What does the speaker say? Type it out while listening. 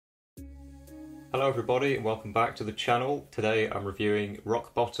Hello everybody and welcome back to the channel. Today I'm reviewing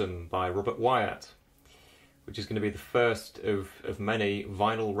Rock Bottom by Robert Wyatt, which is going to be the first of many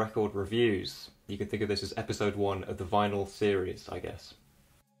vinyl record reviews. You can think of this as episode 1 of the vinyl series, I guess.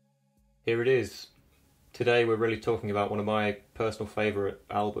 Here it is. Today we're really talking about one of my personal favourite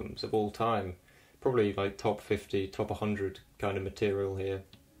albums of all time. Probably like top 50, top 100 kind of material here.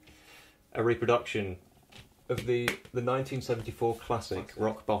 A reproduction of the 1974 classic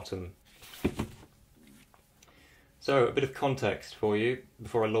Rock Bottom. So, a bit of context for you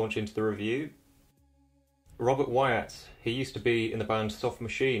before I launch into the review. Robert Wyatt, he used to be in the band Soft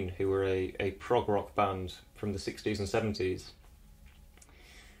Machine, who were a prog rock band from the 60s and 70s.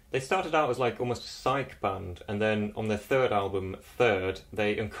 They started out as like almost a psych band, and then on their third album, Third,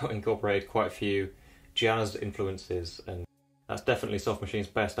 they incorporated quite a few jazz influences, and that's definitely Soft Machine's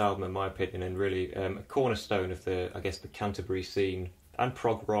best album in my opinion, and really a cornerstone of the Canterbury scene and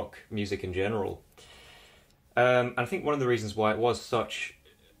prog rock music in general. And I think one of the reasons why it is such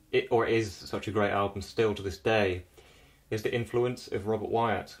a great album still to this day is the influence of Robert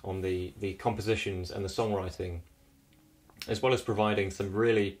Wyatt on the compositions and the songwriting, as well as providing some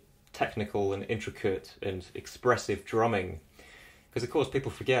really technical and intricate and expressive drumming. Because of course people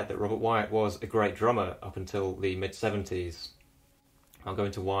forget that Robert Wyatt was a great drummer up until the mid-70s. I'll go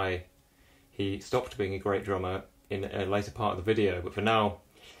into why he stopped being a great drummer in a later part of the video, but for now,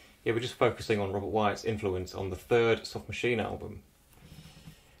 yeah, we're just focusing on Robert Wyatt's influence on the third Soft Machine album.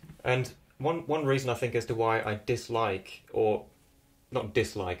 And one reason I think as to why I dislike, or not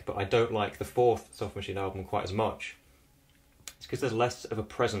dislike, but I don't like the fourth Soft Machine album quite as much, is because there's less of a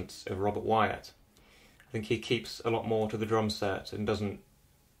presence of Robert Wyatt. I think he keeps a lot more to the drum set and doesn't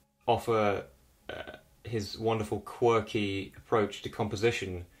offer his wonderful quirky approach to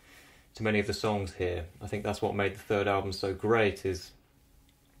composition to many of the songs here. I think that's what made the third album so great, is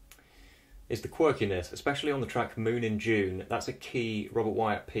the quirkiness, especially on the track Moon in June. That's a key Robert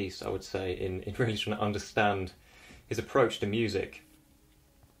Wyatt piece, I would say, in really trying to understand his approach to music.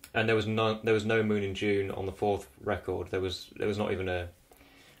 And there was no Moon in June on the fourth record. There was not even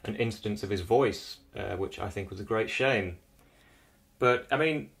an instance of his voice, which I think was a great shame. But, I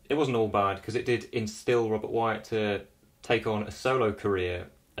mean, it wasn't all bad, because it did instill Robert Wyatt to take on a solo career,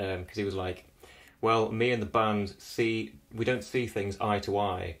 because he was like, well, me and the band we don't see things eye to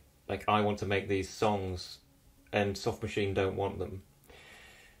eye. Like, I want to make these songs, and Soft Machine don't want them.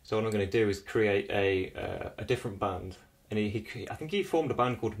 So what I'm going to do is create a different band. And I think he formed a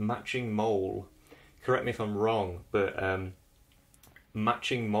band called Matching Mole. Correct me if I'm wrong, but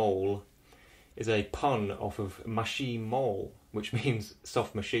Matching Mole is a pun off of Machine Mole, which means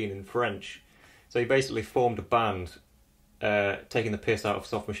soft machine in French. So he basically formed a band, taking the piss out of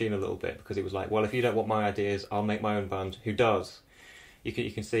Soft Machine a little bit, because he was like, well, if you don't want my ideas, I'll make my own band who does. You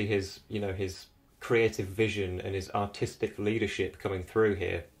can see his creative vision and his artistic leadership coming through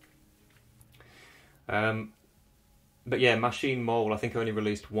here. But yeah, Machine Mole, I think, only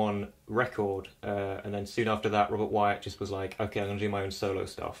released one record, and then soon after that, Robert Wyatt just was like, okay, I'm going to do my own solo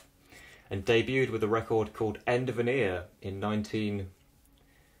stuff, and debuted with a record called End of an Ear in 19...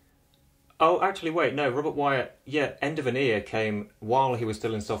 Oh, actually, wait, no, Robert Wyatt, yeah, End of an Ear came while he was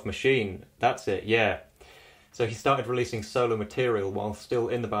still in Soft Machine. That's it, yeah. So he started releasing solo material while still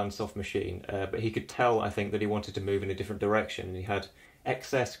in the band Soft Machine, but he could tell, I think, that he wanted to move in a different direction. He had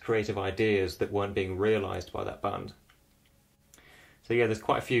excess creative ideas that weren't being realised by that band. So yeah, there's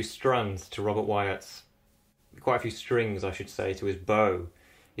quite a few strands to Robert Wyatt's, quite a few strings, I should say, to his bow.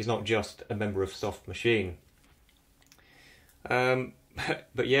 He's not just a member of Soft Machine. But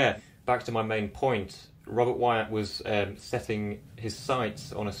yeah, back to my main point. Robert Wyatt was setting his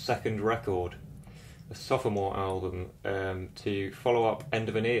sights on a second record, a sophomore album, to follow up End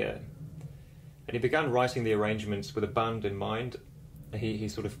of an Ear. And he began writing the arrangements with a band in mind. He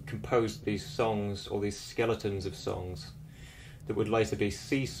sort of composed these songs, or these skeletons of songs, that would later be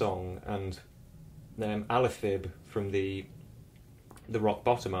Sea Song and Alifib from the Rock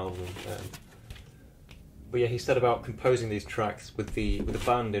Bottom album. But yeah, he set about composing these tracks with a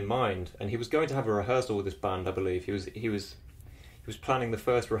band in mind, and he was going to have a rehearsal with this band, I believe. He was planning the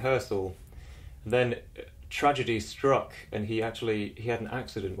first rehearsal. And then tragedy struck, and he had an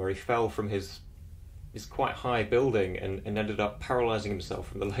accident where he fell from his quite high building and ended up paralysing himself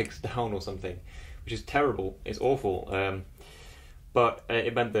from the legs down or something, which is terrible. It's awful. But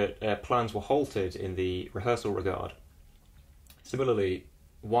it meant that plans were halted in the rehearsal regard. Similarly,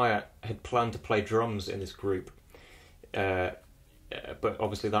 Wyatt had planned to play drums in this group, but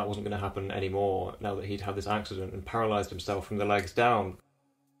obviously that wasn't going to happen anymore now that he'd had this accident and paralysed himself from the legs down.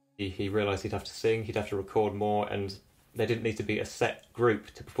 He realised he'd have to sing, he'd have to record more, and there didn't need to be a set group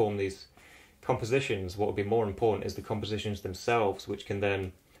to perform these compositions, what would be more important is the compositions themselves, which can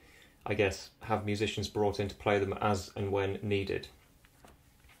then, I guess, have musicians brought in to play them as and when needed.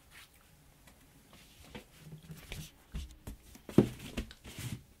 But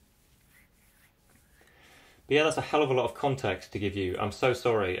yeah, that's a hell of a lot of context to give you. I'm so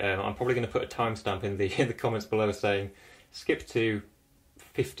sorry. I'm probably going to put a timestamp in the comments below saying skip to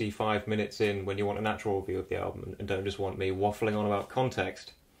 55 minutes in when you want an actual review of the album and don't just want me waffling on about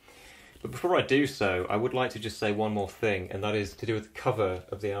context. But before I do so, I would like to just say one more thing, and that is to do with the cover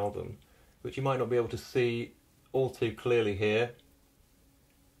of the album, which you might not be able to see all too clearly here.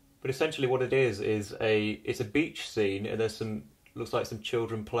 But essentially what it is it's a beach scene, and there's looks like some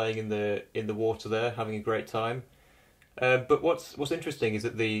children playing in the water there, having a great time. But what's interesting is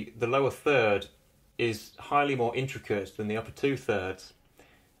that the lower third is highly more intricate than the upper two-thirds.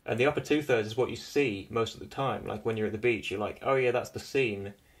 And the upper two-thirds is what you see most of the time. Like when you're at the beach, you're like, oh yeah, that's the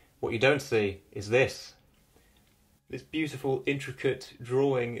scene. What you don't see is this beautiful, intricate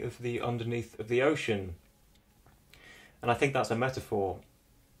drawing of the underneath of the ocean. And I think that's a metaphor.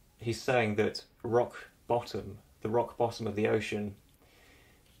 He's saying that the rock bottom of the ocean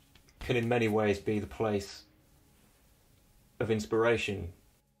can in many ways be the place of inspiration.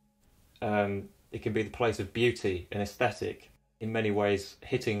 It can be the place of beauty and aesthetic. In many ways,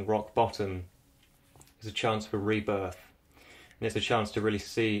 hitting rock bottom is a chance for rebirth. And it's a chance to really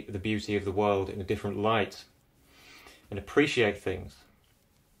see the beauty of the world in a different light and appreciate things.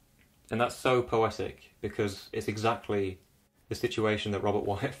 And that's so poetic because it's exactly the situation that Robert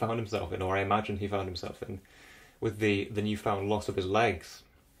Wyatt found himself in, or I imagine he found himself in, with the newfound loss of his legs.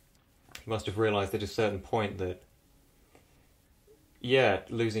 He must have realised at a certain point that, yeah,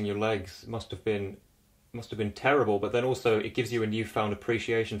 losing your legs must have been terrible, but then also it gives you a newfound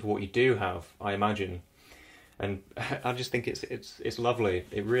appreciation for what you do have, I imagine. And I just think it's lovely.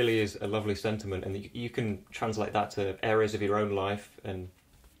 It really is a lovely sentiment, and you can translate that to areas of your own life and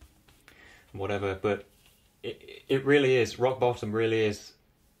whatever, but it really is, Rock Bottom really is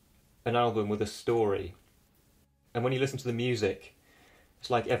an album with a story. And when you listen to the music, it's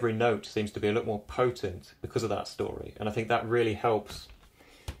like every note seems to be a lot more potent because of that story. And I think that really helps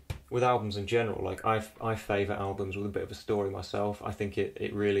with albums in general. Like I favour albums with a bit of a story myself. I think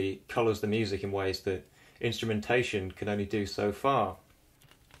it really colours the music in ways that instrumentation can only do so far.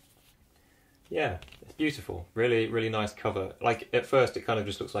 Yeah, it's beautiful. Really, really nice cover. Like at first it kind of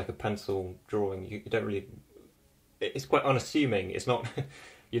just looks like a pencil drawing. You don't really... It's quite unassuming. It's not...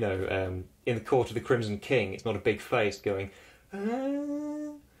 You know, in the Court of the Crimson King, it's not a big face going,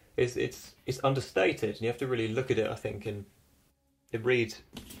 ah. It's understated, and you have to really look at it, I think, and read,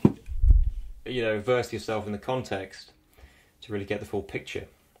 you know, verse yourself in the context to really get the full picture.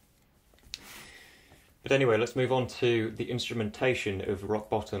 But anyway, let's move on to the instrumentation of Rock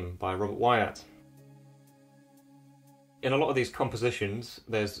Bottom by Robert Wyatt. In a lot of these compositions,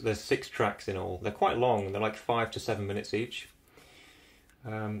 there's 6 tracks in all. They're quite long, they're like 5 to 7 minutes each.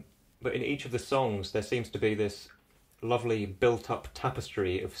 But in each of the songs there seems to be this lovely built-up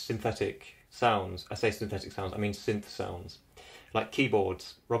tapestry of synthetic sounds. I say synthetic sounds, I mean synth sounds. Like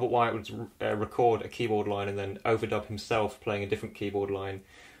keyboards. Robert Wyatt would record a keyboard line and then overdub himself playing a different keyboard line,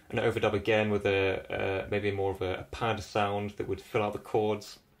 and overdub again with maybe more of a pad sound that would fill out the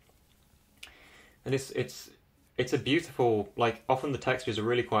chords. And it's a beautiful, like, often the textures are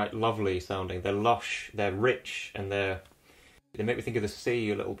really quite lovely sounding. They're lush, they're rich, and they make me think of the sea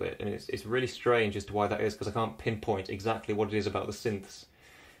a little bit, and it's really strange as to why that is, because I can't pinpoint exactly what it is about the synths.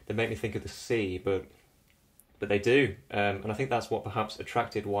 They make me think of the sea, but they do, and I think that's what perhaps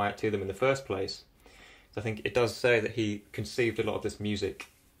attracted Wyatt to them in the first place. So I think it does say that he conceived a lot of this music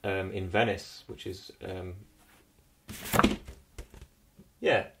in Venice, which is...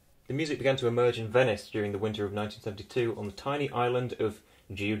 Yeah, the music began to emerge in Venice during the winter of 1972 on the tiny island of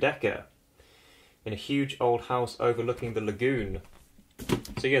Giudecca, in a huge old house overlooking the lagoon.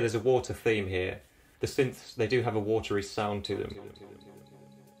 So yeah, there's a water theme here. The synths, they do have a watery sound to them.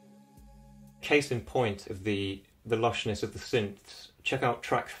 Case in point of the lushness of the synths, check out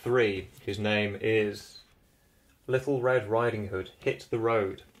track 3, whose name is Little Red Riding Hood, Hit the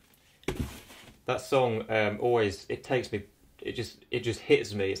Road. That song always, it takes me, it just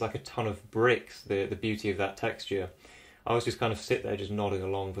hits me. It's like a ton of bricks, the beauty of that texture. I was just kind of sit there just nodding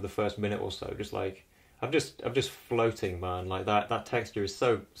along for the first minute or so, just like I'm just floating, man. Like that texture is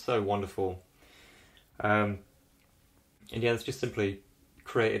so wonderful. And yeah, it's just simply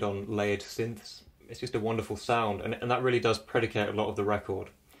created on layered synths. It's just a wonderful sound, and that really does predicate a lot of the record.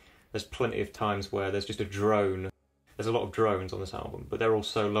 There's plenty of times where there's just a drone. There's a lot of drones on this album, but they're all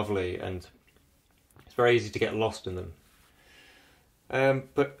so lovely, and it's very easy to get lost in them.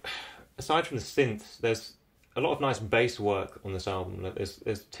 But aside from the synths, there's a lot of nice bass work on this album. Like,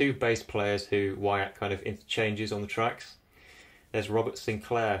 there's two bass players who Wyatt kind of interchanges on the tracks. There's Robert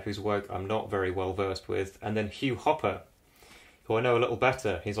Sinclair, whose work I'm not very well versed with, and then Hugh Hopper, who I know a little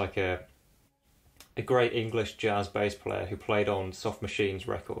better. He's like a great English jazz bass player who played on Soft Machines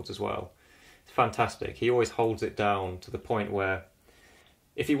records as well. It's fantastic. He always holds it down to the point where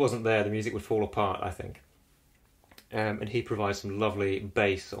if he wasn't there, the music would fall apart, I think. And he provides some lovely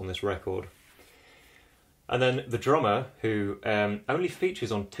bass on this record. And then the drummer, who only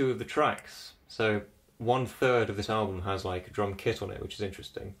features on 2 of the tracks. So 1/3 of this album has like a drum kit on it, which is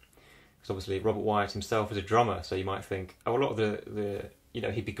interesting. Because obviously Robert Wyatt himself is a drummer, so you might think, oh, a lot of the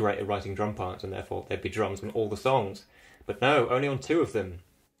he'd be great at writing drum parts, and therefore there'd be drums on all the songs. But no, only on 2 of them,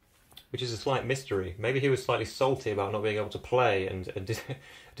 which is a slight mystery. Maybe he was slightly salty about not being able to play and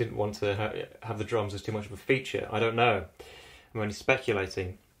didn't want to have the drums as too much of a feature. I don't know. I'm only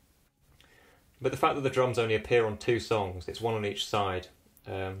speculating. But the fact that the drums only appear on 2 songs, it's one on each side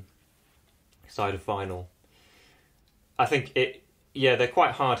of vinyl. I think they're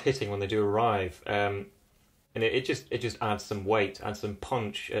quite hard hitting when they do arrive, and it just adds some weight, adds some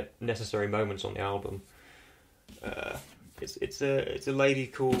punch at necessary moments on the album. It's a lady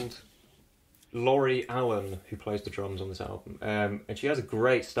called Laurie Allen who plays the drums on this album, and she has a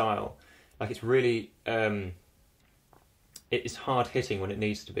great style. Like, it's really it's hard hitting when it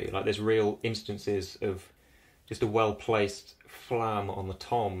needs to be. Like, there's real instances of just a well placed flam on the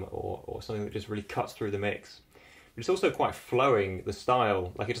tom or something that just really cuts through the mix. But it's also quite flowing, the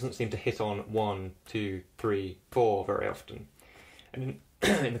style. Like, it doesn't seem to hit on 1, 2, 3, 4 very often, and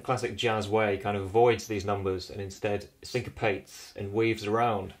in the classic jazz way, kind of avoids these numbers and instead syncopates and weaves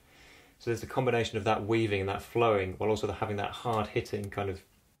around. So there's a combination of that weaving and that flowing, while also having that hard hitting kind of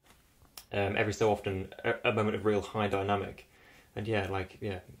every so often a moment of real high dynamic. And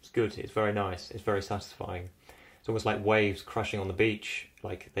it's good. It's very nice. It's very satisfying. It's almost like waves crashing on the beach.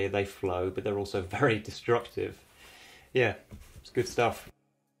 Like, they flow, but they're also very destructive. Yeah, it's good stuff.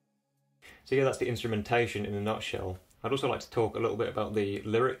 So yeah, that's the instrumentation in a nutshell. I'd also like to talk a little bit about the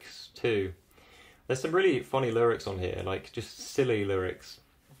lyrics too. There's some really funny lyrics on here, like just silly lyrics.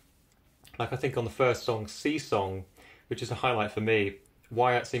 Like, I think on the first song, Sea Song, which is a highlight for me,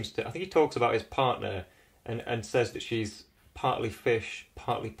 Wyatt I think he talks about his partner and says that she's partly fish,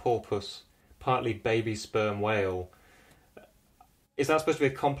 partly porpoise, partly baby sperm whale. Is that supposed to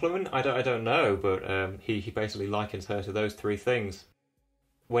be a compliment? I don't know, but he basically likens her to those 3 things.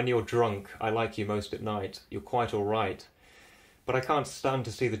 When you're drunk, I like you most at night. You're quite all right. But I can't stand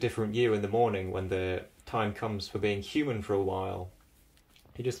to see the different you in the morning when the time comes for being human for a while.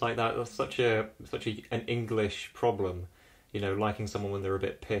 You just like that. That's such an English problem, liking someone when they're a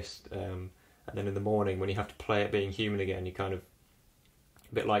bit pissed, and then in the morning when you have to play at being human again, you kind of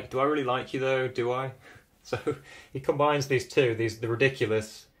a bit like, do I really like you though? Do I? So he combines these 2, the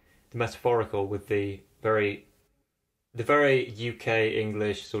ridiculous, the metaphorical, with the very UK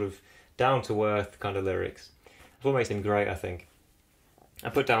English sort of down to earth kind of lyrics. That's what makes him great, I think. I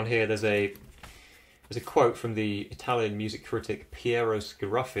put down here there's a quote from the Italian music critic Piero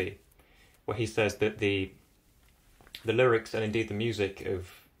Scaruffi, where he says that the lyrics and indeed the music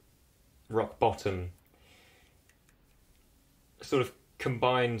of Rock Bottom sort of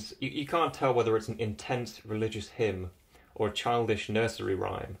combines. You can't tell whether it's an intense religious hymn or a childish nursery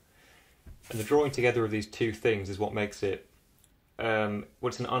rhyme. And the drawing together of these 2 things is what makes it,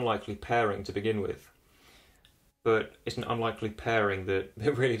 it's an unlikely pairing to begin with. But it's an unlikely pairing that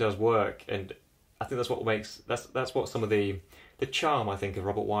really does work, and I think that's what makes, that's what some of the charm, I think, of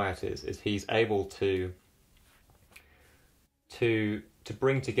Robert Wyatt is he's able to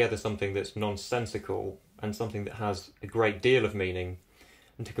bring together something that's nonsensical and something that has a great deal of meaning,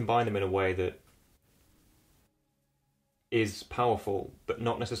 and to combine them in a way that is powerful, but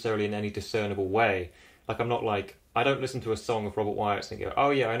not necessarily in any discernible way. Like, I don't listen to a song of Robert Wyatt's and go,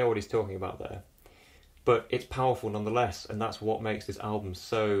 oh yeah, I know what he's talking about there. But it's powerful nonetheless, and that's what makes this album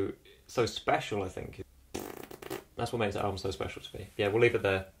so special, I think. That's what makes the album so special to me. Yeah, we'll leave it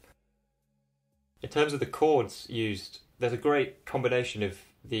there. In terms of the chords used, there's a great combination of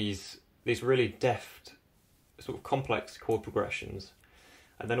these really deft, sort of complex chord progressions,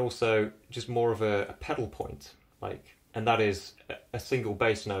 and then also just more of a pedal point, and that is a single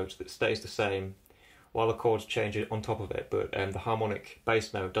bass note that stays the same while the chords change on top of it, but the harmonic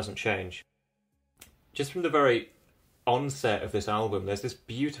bass note doesn't change. Just from the very onset of this album, there's this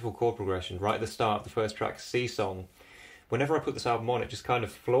beautiful chord progression right at the start of the first track, Sea Song. Whenever I put this album on, it just kind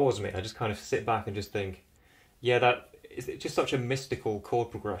of floors me. I just kind of sit back and just think, yeah, that is just such a mystical chord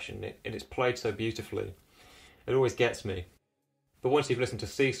progression, and it's played so beautifully. It always gets me. But once you've listened to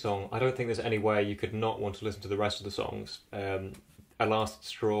Sea Song, I don't think there's any way you could not want to listen to the rest of the songs. A Last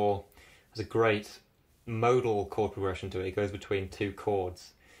Straw has a great modal chord progression to it. It goes between two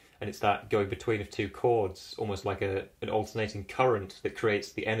chords, and it's that going between of two chords, almost like an alternating current that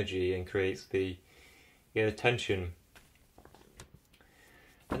creates the energy and creates the tension.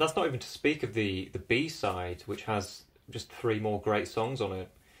 And that's not even to speak of the B-side, which has just 3 more great songs on it.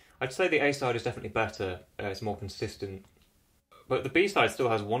 I'd say the A-side is definitely better, it's more consistent. But the B-side still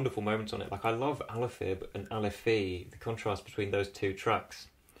has wonderful moments on it. Like, I love Alifib and Alifib, the contrast between those 2 tracks.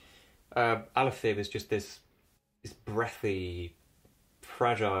 Alifib is just this breathy,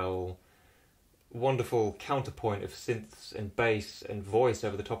 fragile, wonderful counterpoint of synths and bass and voice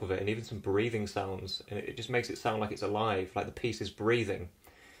over the top of it, and even some breathing sounds. And it just makes it sound like it's alive, like the piece is breathing.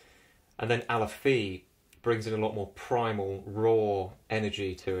 And then Alifib brings in a lot more primal, raw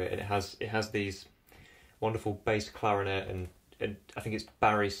energy to it, and it has these wonderful bass clarinet and I think it's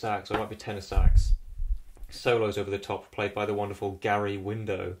Barry sax, or it might be tenor sax, solos over the top, played by the wonderful Gary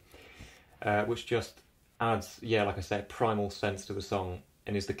Window, which just adds, like I said, primal sense to the song,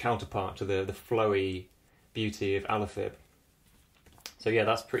 and is the counterpart to the flowy beauty of Alifib. So yeah,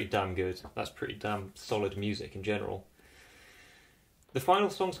 that's pretty damn good. That's pretty damn solid music in general. The final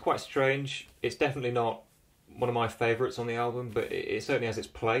song's quite strange. It's definitely not one of my favourites on the album, but it certainly has its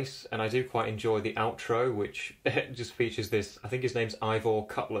place, and I do quite enjoy the outro, which just features this, I think his name's Ivor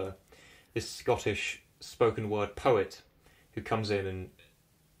Cutler, this Scottish spoken word poet who comes in and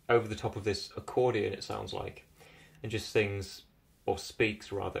over the top of this accordion, it sounds like, and just sings, or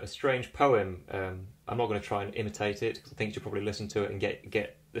speaks rather, a strange poem. I'm not going to try and imitate it, because I think you should probably listen to it and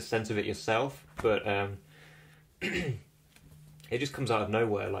get the sense of it yourself, but it just comes out of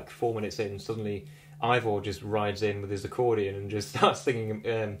nowhere. Like 4 minutes in, suddenly Ivor just rides in with his accordion and just starts singing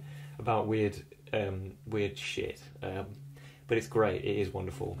about weird shit. But it's great, it is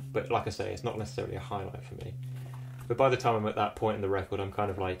wonderful. But like I say, it's not necessarily a highlight for me. But by the time I'm at that point in the record, I'm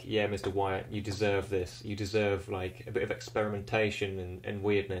kind of like, yeah, Mr. Wyatt, you deserve this. You deserve like a bit of experimentation and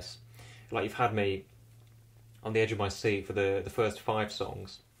weirdness. Like, you've had me on the edge of my seat for the first 5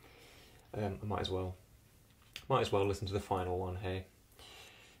 songs. I might as well listen to the final one, hey.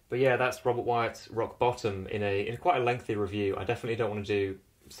 But yeah, that's Robert Wyatt's Rock Bottom in a quite a lengthy review. I definitely don't want to do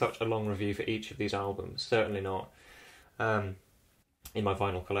such a long review for each of these albums. Certainly not in my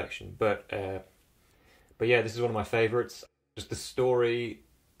vinyl collection. But yeah, this is one of my favourites. Just the story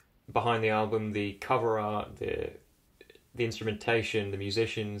behind the album, the cover art, the instrumentation, the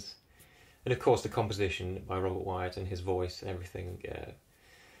musicians, and of course the composition by Robert Wyatt and his voice and everything.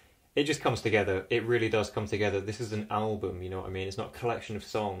 It just comes together. It really does come together. This is an album, you know what I mean? It's not a collection of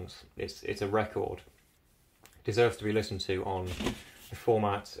songs. It's a record. It deserves to be listened to on the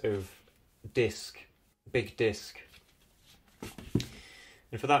format of disc, big disc.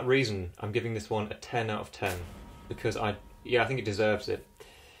 And for that reason, I'm giving this one a 10 out of 10. Because I think it deserves it.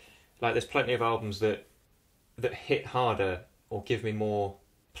 Like, there's plenty of albums that hit harder or give me more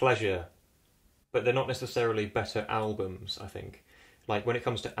pleasure, but they're not necessarily better albums, I think. Like, when it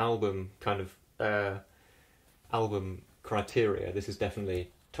comes to album criteria, this is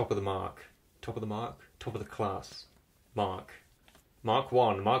definitely top of the mark, top of the class, Mark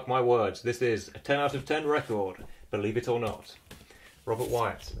 1, mark my words, this is a 10 out of 10 record, believe it or not. Robert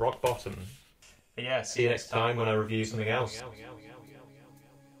Wyatt, Rock Bottom. But yeah, see you next time when I review something else.